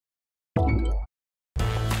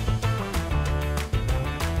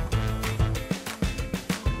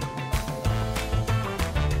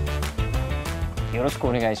よろしく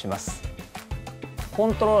お願いします。コ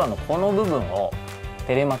ントローラーのこの部分を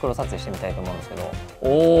テレマクロ撮影してみたいと思うんですけど、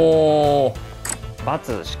おー、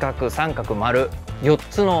×、四角、三角、丸、4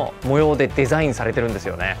つの模様でデザインされてるんです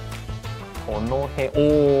よね。この辺、お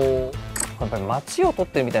ー、やっぱり街を撮っ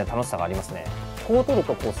てるみたいな楽しさがありますね。こう撮る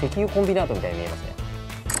とこう石油コンビナートみたいに見えます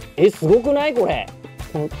ね。すごくないこれ。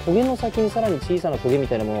このトゲの先にさらに小さなトゲみ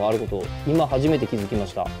たいなものがあることを今初めて気づきま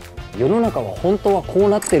した。世の中は本当はこう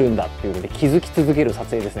なってるんだっていうので気づき続ける撮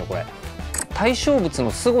影ですねこれ。対象物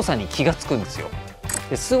の凄さに気がつくんですよ。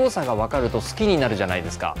で、凄さが分かると好きになるじゃない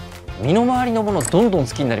ですか。身の回りのものどんどん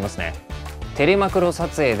好きになりますね。テレマクロ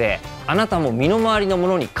撮影であなたも身の回りのも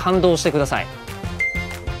のに感動してください。